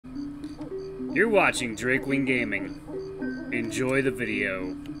You're watching Drakewing Gaming. Enjoy the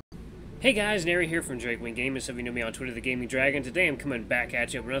video. Hey guys, Nary here from Drakewing Gaming. Some of you know me on Twitter, The Gaming Dragon. Today I'm coming back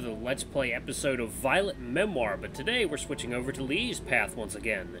at you with another Let's Play episode of Violet Memoir, but today we're switching over to Leigh's path once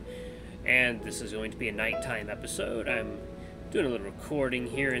again. And this is going to be a nighttime episode. I'm doing a little recording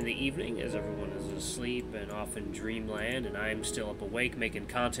here in the evening as everyone is asleep and off in dreamland, and I'm still up awake making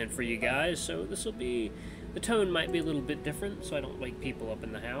content for you guys, so this will be... the tone might be a little bit different, so I don't wake people up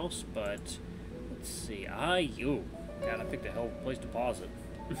in the house, but... let's see. God, I picked a hell of a place to pause it.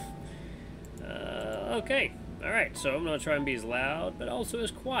 Okay. Alright, so I'm going to try and be as loud, but also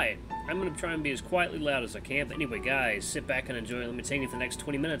as quiet. I'm going to try and be as quietly loud as I can. But anyway, guys, sit back and enjoy. Let me take you for the next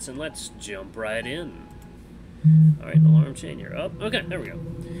 20 minutes, and let's jump right in. Alright, alarm chain, you're up. Okay, there we go.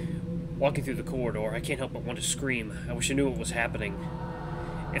 Walking through the corridor, I can't help but want to scream. I wish I knew what was happening.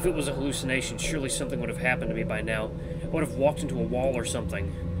 If it was a hallucination, surely something would have happened to me by now. I would have walked into a wall or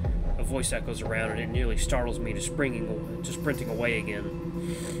something. A voice echoes around, and it nearly startles me to sprinting away again.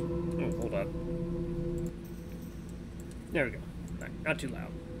 Oh, hold up. There we go. Right, not too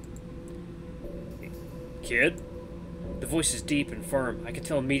loud. Kid? The voice is deep and firm. I can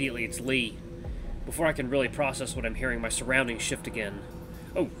tell immediately it's Leigh. Before I can really process what I'm hearing, my surroundings shift again.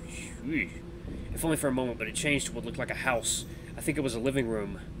 Oh, if only for a moment, but it changed to what looked like a house. I think it was a living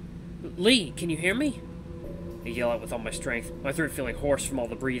room. Leigh, can you hear me? I yell out with all my strength, my throat feeling hoarse from all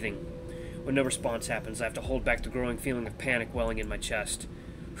the breathing. When no response happens, I have to hold back the growing feeling of panic welling in my chest.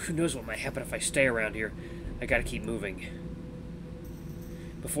 Who knows what might happen if I stay around here? I gotta keep moving.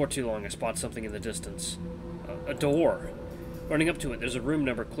 Before too long, I spot something in the distance. A door. Running up to it, there's a room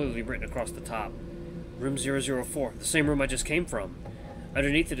number clearly written across the top. Room 004, the same room I just came from.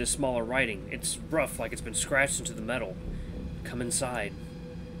 Underneath it is smaller writing. It's rough, like it's been scratched into the metal. Come inside.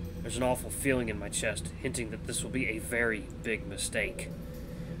 There's an awful feeling in my chest, hinting that this will be a very big mistake.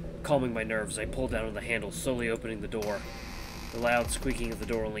 Calming my nerves, I pull down on the handle, slowly opening the door. The loud squeaking of the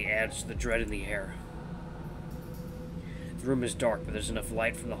door only adds to the dread in the air. The room is dark, but there's enough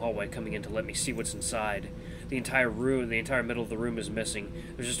light from the hallway coming in to let me see what's inside. The entire middle of the room is missing.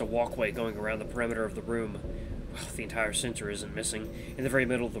 There's just a walkway going around the perimeter of the room. Well, the entire center isn't missing. In the very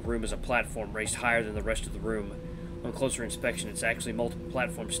middle of the room is a platform raised higher than the rest of the room. On closer inspection, it's actually multiple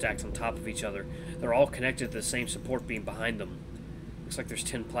platforms stacked on top of each other. They're all connected to the same support beam behind them. Looks like there's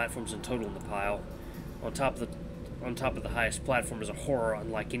 10 platforms in total in the pile. On top of the highest platform is a horror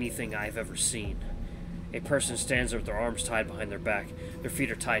unlike anything I've ever seen. A person stands there with their arms tied behind their back. Their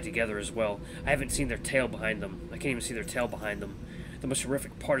feet are tied together as well. I haven't seen their tail behind them. I can't even see their tail behind them. The most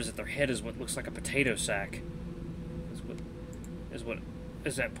horrific part is that their head is what looks like a potato sack.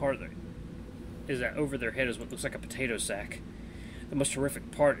 Is that over their head is what looks like a potato sack. The most horrific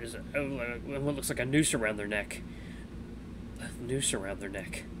part is what looks like a noose around their neck. A noose around their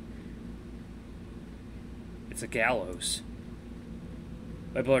neck. It's a gallows.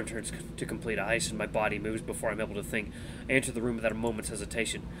 My blood turns to complete ice and my body moves before I'm able to think. I enter the room without a moment's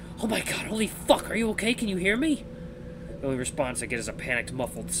hesitation. Oh my god, holy fuck, are you okay? Can you hear me? The only response I get is a panicked,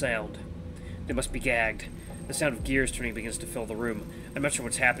 muffled sound. They must be gagged. The sound of gears turning begins to fill the room. I'm not sure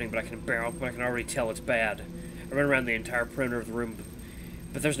what's happening, but I can already tell it's bad. I run around the entire perimeter of the room,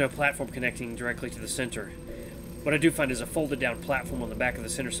 but there's no platform connecting directly to the center. What I do find is a folded-down platform on the back of the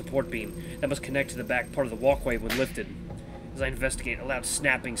center support beam that must connect to the back part of the walkway when lifted. As I investigate, a loud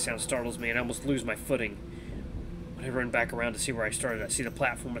snapping sound startles me, and I almost lose my footing. When I run back around to see where I started, I see the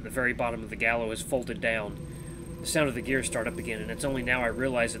platform at the very bottom of the gallows is folded down. The sound of the gears start up again, and it's only now I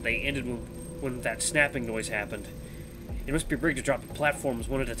realize that they ended when that snapping noise happened. It must be rigged to drop the platforms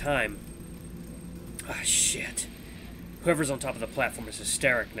one at a time. Ah, shit. Whoever's on top of the platform is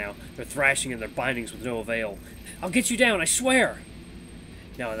hysteric now. They're thrashing in their bindings with no avail. I'll get you down, I swear!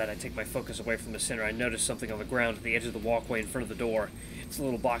 Now that I take my focus away from the center, I notice something on the ground at the edge of the walkway in front of the door. It's a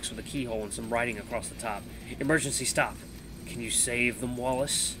little box with a keyhole and some writing across the top. Emergency stop. Can you save them,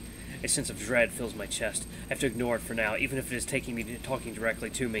 Wallace? A sense of dread fills my chest. I have to ignore it for now, even if it is talking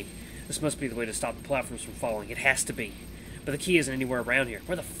directly to me. This must be the way to stop the platforms from falling. It has to be. But the key isn't anywhere around here.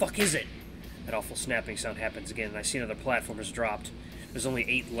 Where the fuck is it? That awful snapping sound happens again, and I see another platform has dropped. There's only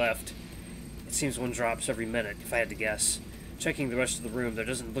 8 left. It seems one drops every minute, if I had to guess. Checking the rest of the room, there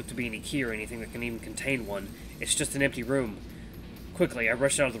doesn't look to be any key or anything that can even contain one. It's just an empty room. Quickly, I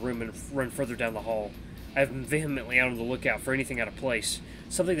rush out of the room and run further down the hall. I've been vehemently out on the lookout for anything out of place.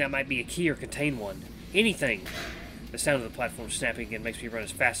 Something that might be a key or contain one. Anything! The sound of the platform snapping again makes me run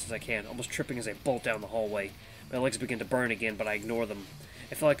as fast as I can, almost tripping as I bolt down the hallway. My legs begin to burn again, but I ignore them.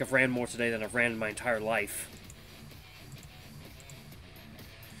 I feel like I've ran more today than I've ran in my entire life.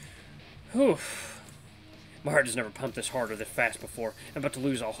 Whew. My heart has never pumped this hard or this fast before. I'm about to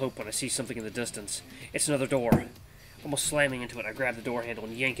lose all hope when I see something in the distance. It's another door. Almost slamming into it, I grab the door handle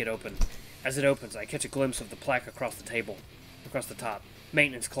and yank it open. As it opens, I catch a glimpse of the plaque across the top.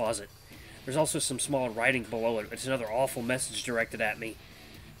 Maintenance closet. There's also some small writing below it. It's another awful message directed at me.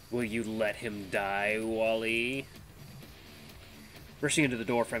 Will you let him die, Wally? Rushing into the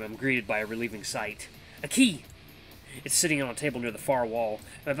doorframe, I'm greeted by a relieving sight. A key! It's sitting on a table near the far wall.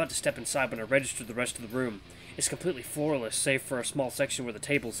 I'm about to step inside when I register the rest of the room. It's completely floorless, save for a small section where the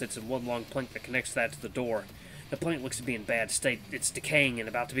table sits and one long plank that connects that to the door. The plank looks to be in bad state. It's decaying and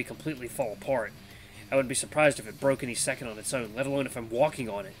about to be completely fall apart. I wouldn't be surprised if it broke any second on its own, let alone if I'm walking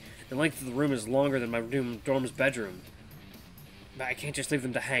on it. The length of the room is longer than my dorm's bedroom. But I can't just leave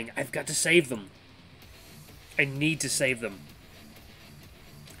them to hang. I've got to save them. I need to save them.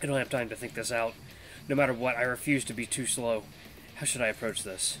 I don't have time to think this out. No matter what, I refuse to be too slow. How should I approach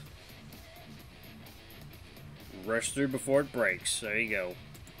this? Rush through before it breaks. There you go.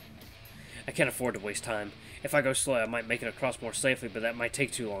 I can't afford to waste time. If I go slow, I might make it across more safely, but that might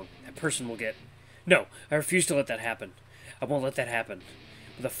take too long. That person will get... No, I refuse to let that happen. I won't let that happen.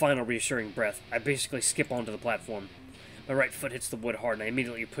 With a final reassuring breath, I basically skip onto the platform. My right foot hits the wood hard, and I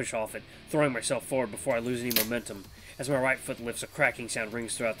immediately push off it, throwing myself forward before I lose any momentum. As my right foot lifts, a cracking sound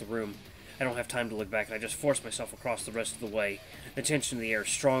rings throughout the room. I don't have time to look back, and I just force myself across the rest of the way. The tension in the air is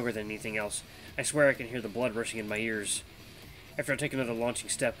stronger than anything else. I swear I can hear the blood rushing in my ears. After I take another launching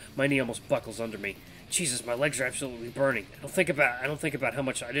step, my knee almost buckles under me. Jesus, my legs are absolutely burning. I didn't think about how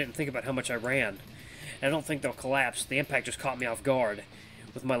much I ran. And I don't think they'll collapse. The impact just caught me off guard.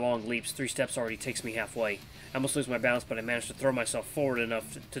 With my long leaps, 3 steps already takes me halfway. I almost lose my balance, but I manage to throw myself forward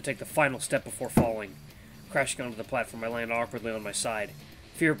enough to take the final step before falling. Crashing onto the platform, I land awkwardly on my side.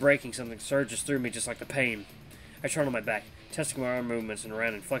 Fear of breaking something surges through me just like the pain. I turn on my back, testing my arm movements and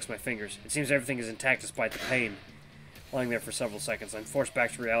around and flex my fingers. It seems everything is intact despite the pain. Lying there for several seconds, I'm forced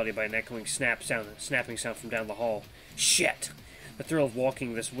back to reality by an echoing snapping sound from down the hall. Shit! The thrill of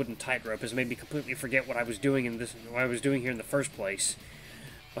walking this wooden tightrope has made me completely forget what I was doing here in the first place.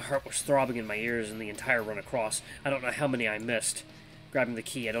 My heart was throbbing in my ears in the entire run across. I don't know how many I missed. Grabbing the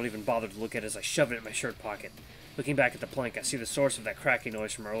key, I don't even bother to look at it as I shove it in my shirt pocket. Looking back at the plank, I see the source of that cracking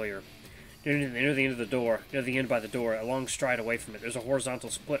noise from earlier. Near the end by the door, a long stride away from it, there's a horizontal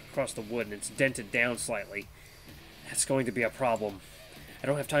split across the wood, and it's dented down slightly. That's going to be a problem. I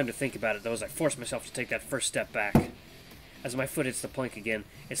don't have time to think about it, though, as I force myself to take that first step back. As my foot hits the plank again,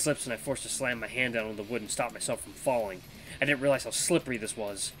 it slips and I'm forced to slam my hand down on the wood and stop myself from falling. I didn't realize how slippery this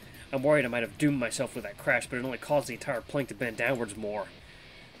was. I'm worried I might have doomed myself with that crash, but it only caused the entire plank to bend downwards more.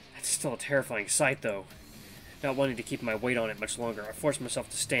 That's still a terrifying sight, though. Not wanting to keep my weight on it much longer, I force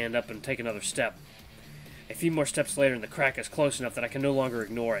myself to stand up and take another step. A few more steps later and the crack is close enough that I can no longer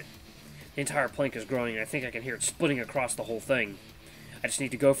ignore it. The entire plank is growing and I think I can hear it splitting across the whole thing. I just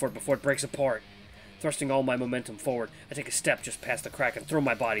need to go for it before it breaks apart. Thrusting all my momentum forward, I take a step just past the crack and throw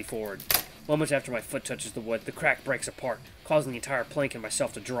my body forward. Moments after my foot touches the wood, the crack breaks apart, causing the entire plank and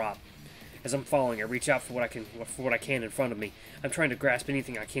myself to drop. As I'm falling, I reach out for what I can in front of me. I'm trying to grasp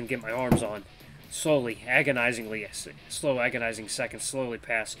anything I can get my arms on. Slowly, agonizing seconds slowly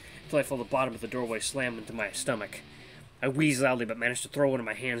pass until I feel the bottom of the doorway slam into my stomach. I wheeze loudly but manage to throw one of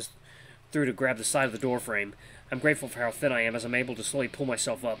my hands through to grab the side of the door frame. I'm grateful for how thin I am as I'm able to slowly pull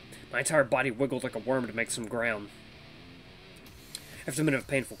myself up. My entire body wiggled like a worm to make some ground. After a minute of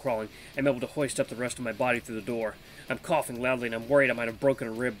painful crawling, I'm able to hoist up the rest of my body through the door. I'm coughing loudly and I'm worried I might have broken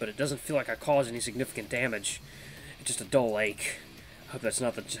a rib, but it doesn't feel like I caused any significant damage. It's just a dull ache. I hope that's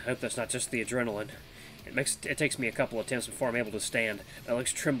not just the adrenaline. It takes me a couple attempts before I'm able to stand. My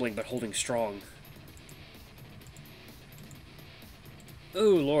legs trembling but holding strong.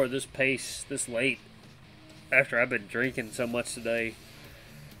 Ooh, Lord, this pace, this late. After I've been drinking so much today.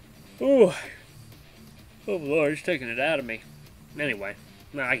 Ooh. Oh, Lord, it's taking it out of me. Anyway,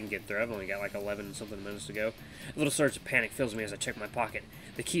 no, I can get through. I've only got like 11 and something minutes to go. A little surge of panic fills me as I check my pocket.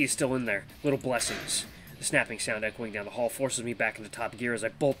 The key is still in there. Little blessings. The snapping sound echoing down the hall forces me back into top gear as I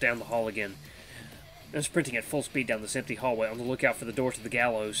bolt down the hall again. I'm sprinting at full speed down this empty hallway on the lookout for the door to the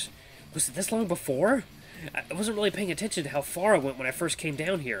gallows. Was it this long before? I wasn't really paying attention to how far I went when I first came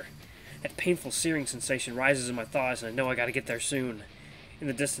down here. That painful searing sensation rises in my thighs and I know I gotta get there soon. In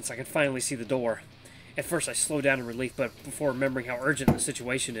the distance I can finally see the door. At first I slow down in relief, but before remembering how urgent the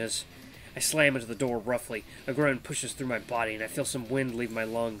situation is, I slam into the door roughly. A groan pushes through my body and I feel some wind leave my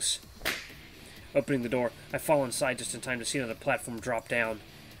lungs. Opening the door, I fall inside just in time to see another platform drop down.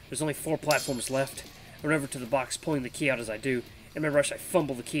 There's only 4 platforms left. I run over to the box, pulling the key out as I do. In my rush, I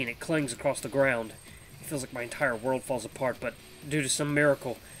fumble the key and it clings across the ground. It feels like my entire world falls apart, but due to some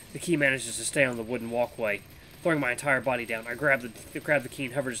miracle, The key manages to stay on the wooden walkway. Throwing my entire body down, I grab the key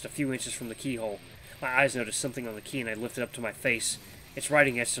and hover just a few inches from the keyhole. My eyes notice something on the key and I lift it up to my face. It's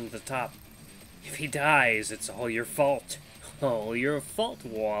writing etched onto the top. If he dies, it's all your fault. All your fault,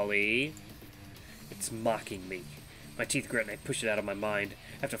 Wally. It's mocking me. My teeth grit and I push it out of my mind.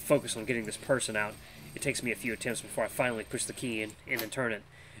 I have to focus on getting this person out. It takes me a few attempts before I finally push the key in and turn it.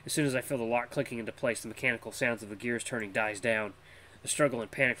 As soon as I feel the lock clicking into place, the mechanical sounds of the gears turning dies down. The struggle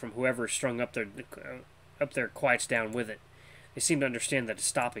and panic from whoever is strung up there quiets down with it. They seem to understand that it's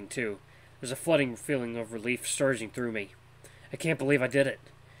stopping, too. There's a flooding feeling of relief surging through me. I can't believe I did it.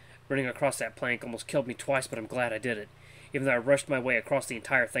 Running across that plank almost killed me twice, but I'm glad I did it. Even though I rushed my way across the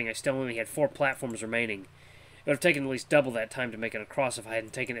entire thing, I still only had 4 platforms remaining. It would have taken at least double that time to make it across if I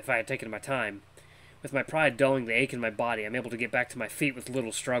had taken my time. With my pride dulling the ache in my body, I'm able to get back to my feet with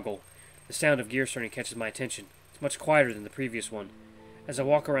little struggle. The sound of gears turning catches my attention. It's much quieter than the previous one. As I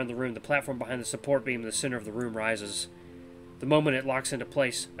walk around the room, the platform behind the support beam in the center of the room rises. The moment it locks into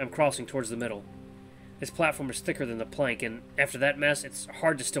place, I'm crossing towards the middle. This platform is thicker than the plank, and after that mess, it's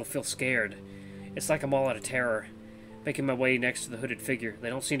hard to still feel scared. It's like I'm all out of terror. Making my way next to the hooded figure, they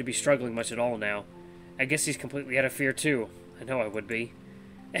don't seem to be struggling much at all now. I guess he's completely out of fear, too. I know I would be.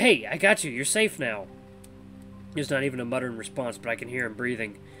 Hey, I got you. You're safe now. There's not even a mutter in response, but I can hear him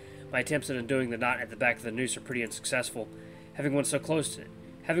breathing. My attempts at undoing the knot at the back of the noose are pretty unsuccessful. Having one so close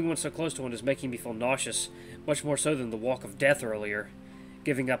to one is making me feel nauseous, much more so than the walk of death earlier.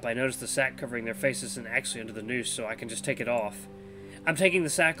 Giving up, I notice the sack covering their faces and actually under the noose, so I can just take it off. I'm taking the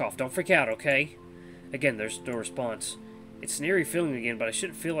sack off. Don't freak out, okay? Again, there's no response. It's an eerie feeling again, but I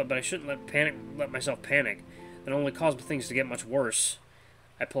shouldn't feel it, but I shouldn't let myself panic. That only caused things to get much worse.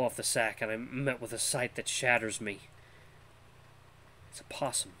 I pull off the sack, and I'm met with a sight that shatters me. It's a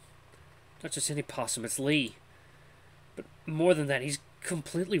possum. Not just any possum, it's Leigh. But more than that, he's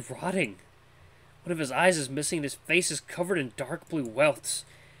completely rotting. One of his eyes is missing, and his face is covered in dark blue welts.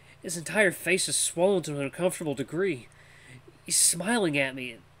 His entire face is swollen to an uncomfortable degree. He's smiling at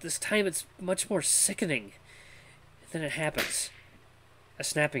me. This time it's much more sickening. Then it happens. A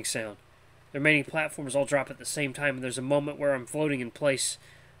snapping sound. The remaining platforms all drop at the same time, and there's a moment where I'm floating in place,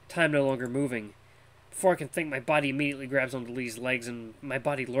 time no longer moving. Before I can think, my body immediately grabs onto Leigh's legs, and my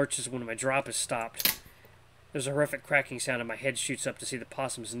body lurches when my drop is stopped. There's a horrific cracking sound, and my head shoots up to see the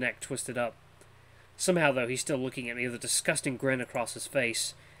possum's neck twisted up. Somehow, though, he's still looking at me with a disgusting grin across his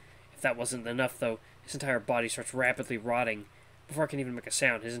face. If that wasn't enough, though, his entire body starts rapidly rotting. Before I can even make a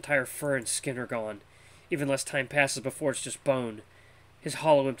sound, his entire fur and skin are gone. Even less time passes before it's just bone. His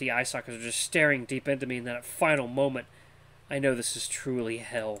hollow, empty eye sockets are just staring deep into me in that final moment. I know this is truly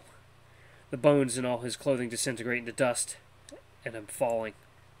hell. The bones in all his clothing disintegrate into dust, and I'm falling.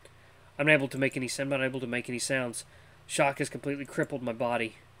 I'm not able to make any sounds. Shock has completely crippled my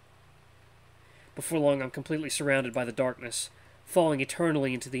body. Before long, I'm completely surrounded by the darkness, falling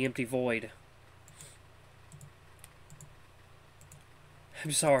eternally into the empty void.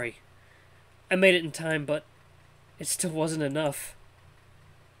 I'm sorry. I made it in time, but it still wasn't enough.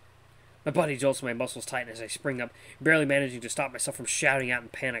 My body jolts and my muscles tighten as I spring up, barely managing to stop myself from shouting out in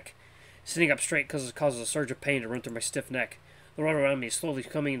panic. Sitting up straight causes a surge of pain to run through my stiff neck. The world around me is slowly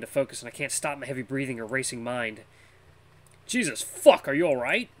coming into focus, and I can't stop my heavy breathing or racing mind. Jesus fuck, are you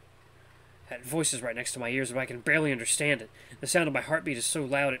alright? That voice is right next to my ears, but I can barely understand it. The sound of my heartbeat is so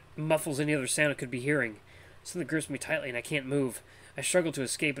loud it muffles any other sound I could be hearing. Something grips me tightly and I can't move. I struggle to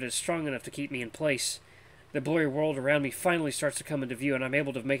escape, but it's strong enough to keep me in place. The blurry world around me finally starts to come into view, and I'm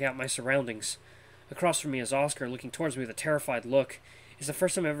able to make out my surroundings. Across from me is Oscar, looking towards me with a terrified look. It's the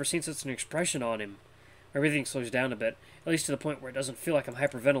first time I've ever seen such an expression on him. My breathing slows down a bit, at least to the point where it doesn't feel like I'm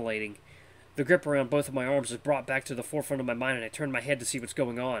hyperventilating. The grip around both of my arms is brought back to the forefront of my mind, and I turn my head to see what's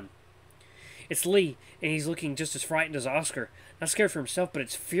going on. It's Leigh, and he's looking just as frightened as Oscar. Not scared for himself, but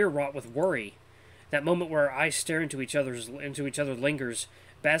it's fear-wrought with worry. That moment where our eyes stare into each other lingers,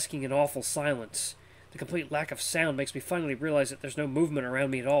 basking in awful silence. The complete lack of sound makes me finally realize that there's no movement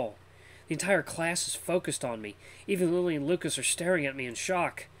around me at all. The entire class is focused on me. Even Lily and Lucas are staring at me in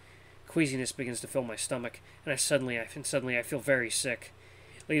shock. Queasiness begins to fill my stomach, and suddenly I feel very sick.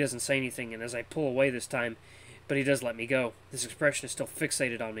 Leigh doesn't say anything, and as I pull away this time, but he does let me go. His expression is still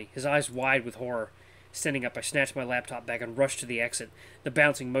fixated on me, his eyes wide with horror. Standing up, I snatch my laptop bag and rush to the exit. The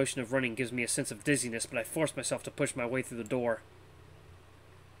bouncing motion of running gives me a sense of dizziness, but I force myself to push my way through the door.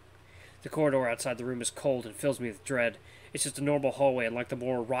 The corridor outside the room is cold and fills me with dread. It's just a normal hallway, unlike the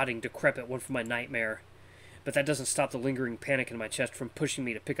more rotting, decrepit one from my nightmare. But that doesn't stop the lingering panic in my chest from pushing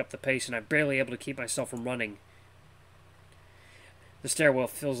me to pick up the pace, and I'm barely able to keep myself from running. The stairwell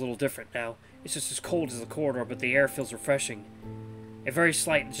feels a little different now. It's just as cold as the corridor, but the air feels refreshing. A very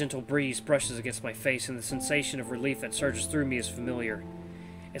slight, gentle breeze brushes against my face, and the sensation of relief that surges through me is familiar.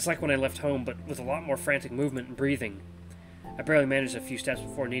 It's like when I left home, but with a lot more frantic movement and breathing. I barely managed a few steps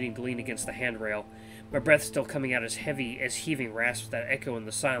before needing to lean against the handrail, my breath still coming out as heavy as heaving rasps that echo in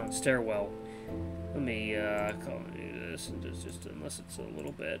the silent stairwell. Let me, this, and just unless it's a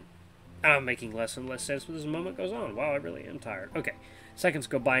little bit... I'm making less and less sense as the moment goes on. Wow, I really am tired. Okay. Seconds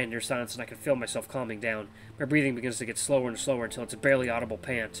go by in near silence, and I can feel myself calming down. My breathing begins to get slower and slower until it's a barely audible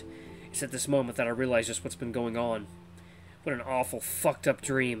pant. It's at this moment that I realize just what's been going on. What an awful, fucked up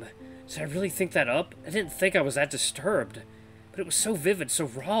dream. Did I really think that up? I didn't think I was that disturbed. But it was so vivid, so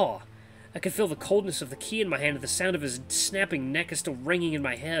raw. I could feel the coldness of the key in my hand, and the sound of his snapping neck is still ringing in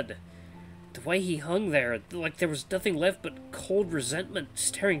my head. The way he hung there, like there was nothing left but cold resentment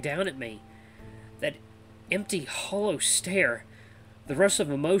staring down at me. That empty, hollow stare. The rush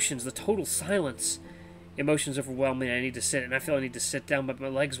of emotions, the total silence. Emotions overwhelm me and I need to sit, and I feel I need to sit down, but my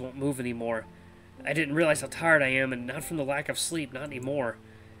legs won't move anymore. I didn't realize how tired I am, and not from the lack of sleep, not anymore.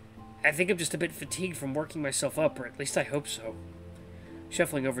 I think I'm just a bit fatigued from working myself up, or at least I hope so.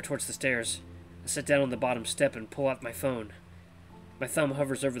 Shuffling over towards the stairs, I sit down on the bottom step and pull out my phone. My thumb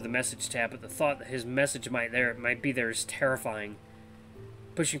hovers over the message tab, but the thought that his message might be there is terrifying.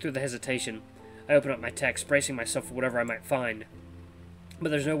 Pushing through the hesitation, I open up my text, bracing myself for whatever I might find. But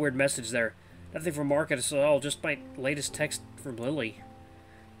there's no weird message there. Nothing remarkable at all, just my latest text from Lily.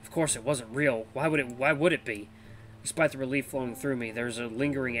 Of course it wasn't real. Why would it be? Despite the relief flowing through me, there's a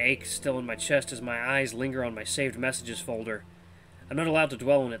lingering ache still in my chest as my eyes linger on my saved messages folder. I'm not allowed to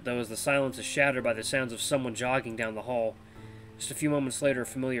dwell on it, though, as the silence is shattered by the sounds of someone jogging down the hall. Just a few moments later, a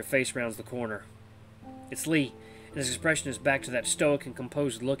familiar face rounds the corner. It's Leigh, and his expression is back to that stoic and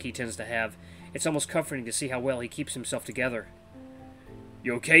composed look he tends to have. It's almost comforting to see how well he keeps himself together.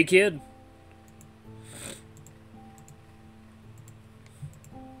 "You okay, kid?"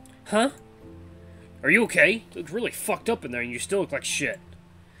 "Huh? Are you okay? You look really fucked up in there, and you still look like shit."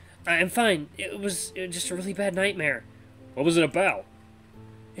 "I'm fine. It was just a really bad nightmare." "What was it about?"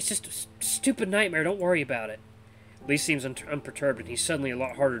 "It's just a stupid nightmare. Don't worry about it." Leigh seems unperturbed, and he's suddenly a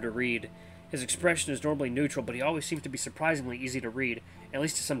lot harder to read. His expression is normally neutral, but he always seems to be surprisingly easy to read, at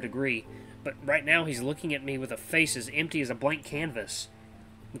least to some degree. But right now he's looking at me with a face as empty as a blank canvas.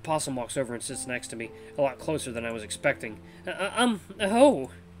 The possum walks over and sits next to me, a lot closer than I was expecting. Oh!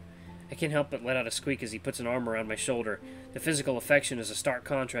 I can't help but let out a squeak as he puts an arm around my shoulder. The physical affection is a stark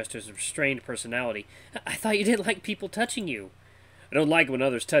contrast to his restrained personality. I thought you didn't like people touching you." "I don't like when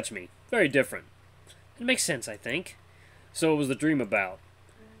others touch me. Very different." "It makes sense, I think." "So what was the dream about?"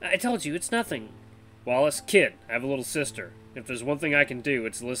 "I told you, it's nothing." "Wallace, kid, I have a little sister. If there's one thing I can do,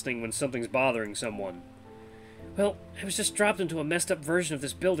 it's listening when something's bothering someone." "Well, I was just dropped into a messed up version of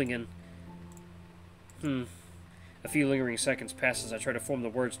this building and..." A few lingering seconds pass as I try to form the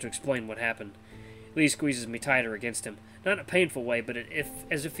words to explain what happened. Leigh squeezes me tighter against him, not in a painful way, but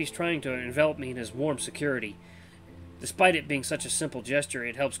as if he's trying to envelop me in his warm security. Despite it being such a simple gesture,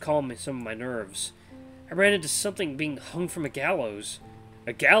 it helps calm some of my nerves. I ran into something being hung from a gallows.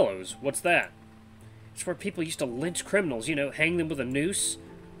 "A gallows? What's that?" "It's where people used to lynch criminals, hang them with a noose."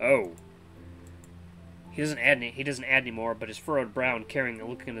 "Oh." He doesn't add anymore, but his furrowed brow and caring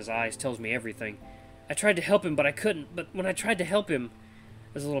look in his eyes tells me everything. I tried to help him, but I couldn't. But when I tried to help him,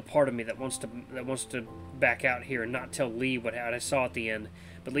 there's a little part of me that wants to back out here and not tell Leigh what I saw at the end.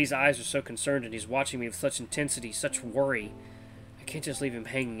 But Leigh's eyes are so concerned, and he's watching me with such intensity, such worry. I can't just leave him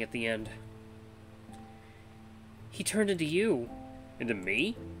hanging at the end. "He turned into you." "Into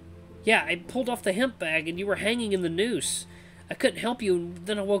me?" "Yeah, I pulled off the hemp bag, and you were hanging in the noose. I couldn't help you, and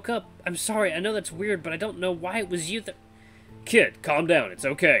then I woke up. I'm sorry, I know that's weird, but I don't know why it was you that..." "Kid, calm down. It's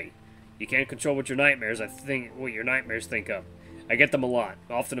okay. You can't control what your nightmares think of. I get them a lot,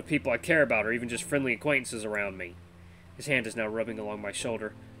 often of people I care about or even just friendly acquaintances around me." His hand is now rubbing along my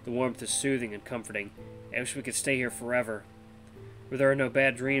shoulder. The warmth is soothing and comforting. I wish we could stay here forever, where there are no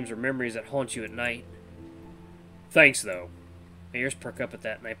bad dreams or memories that haunt you at night. "Thanks, though." My ears perk up at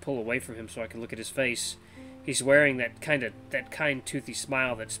that, and I pull away from him so I can look at his face. He's wearing that kind, toothy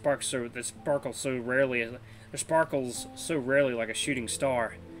smile that sparkles so rarely like a shooting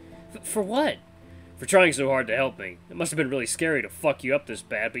star. For what?" "For trying so hard to help me. It must have been really scary to fuck you up this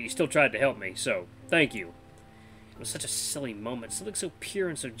bad, but you still tried to help me, so thank you." It was such a silly moment, something so pure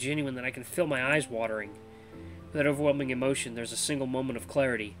and so genuine that I can feel my eyes watering. With that overwhelming emotion, there's a single moment of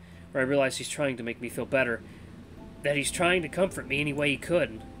clarity, where I realize he's trying to make me feel better, that he's trying to comfort me any way he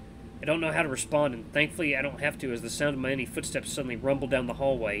could. I don't know how to respond, and thankfully I don't have to, as the sound of my own footsteps suddenly rumble down the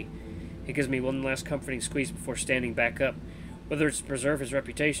hallway. It gives me one last comforting squeeze before standing back up. Whether it's to preserve his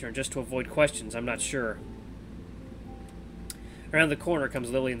reputation or just to avoid questions, I'm not sure. Around the corner comes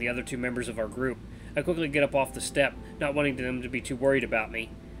Lily and the other two members of our group. I quickly get up off the step, not wanting them to be too worried about me.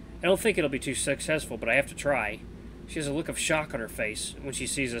 I don't think it'll be too successful, but I have to try. She has a look of shock on her face when she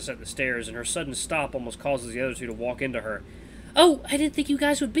sees us at the stairs, and her sudden stop almost causes the other two to walk into her. "Oh, I didn't think you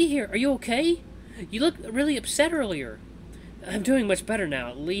guys would be here. Are you okay? You looked really upset earlier." "I'm doing much better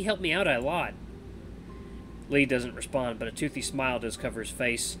now. Leigh helped me out a lot." Leigh doesn't respond, but a toothy smile does cover his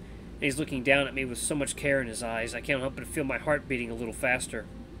face, and he's looking down at me with so much care in his eyes, I can't help but feel my heart beating a little faster.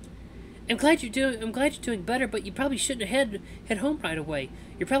 I'm glad you're doing better, but you probably shouldn't have head home right away.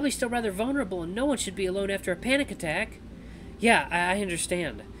 You're probably still rather vulnerable, and no one should be alone after a panic attack." "Yeah, I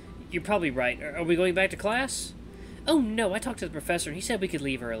understand. You're probably right. Are we going back to class?" "Oh, no, I talked to the professor, and he said we could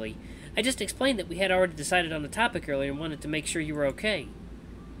leave early. I just explained that we had already decided on the topic earlier and wanted to make sure you were okay."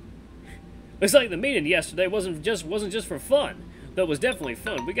 Looks like the meeting yesterday wasn't just for fun. That was definitely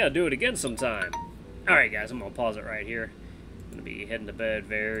fun. We gotta do it again sometime. Alright, guys, I'm gonna pause it right here. I'm gonna be heading to bed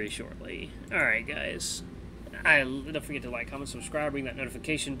very shortly. Alright, guys. Don't forget to like, comment, subscribe, ring that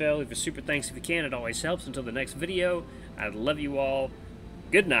notification bell. Leave a super thanks if you can. It always helps. Until the next video, I love you all.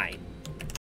 Good night.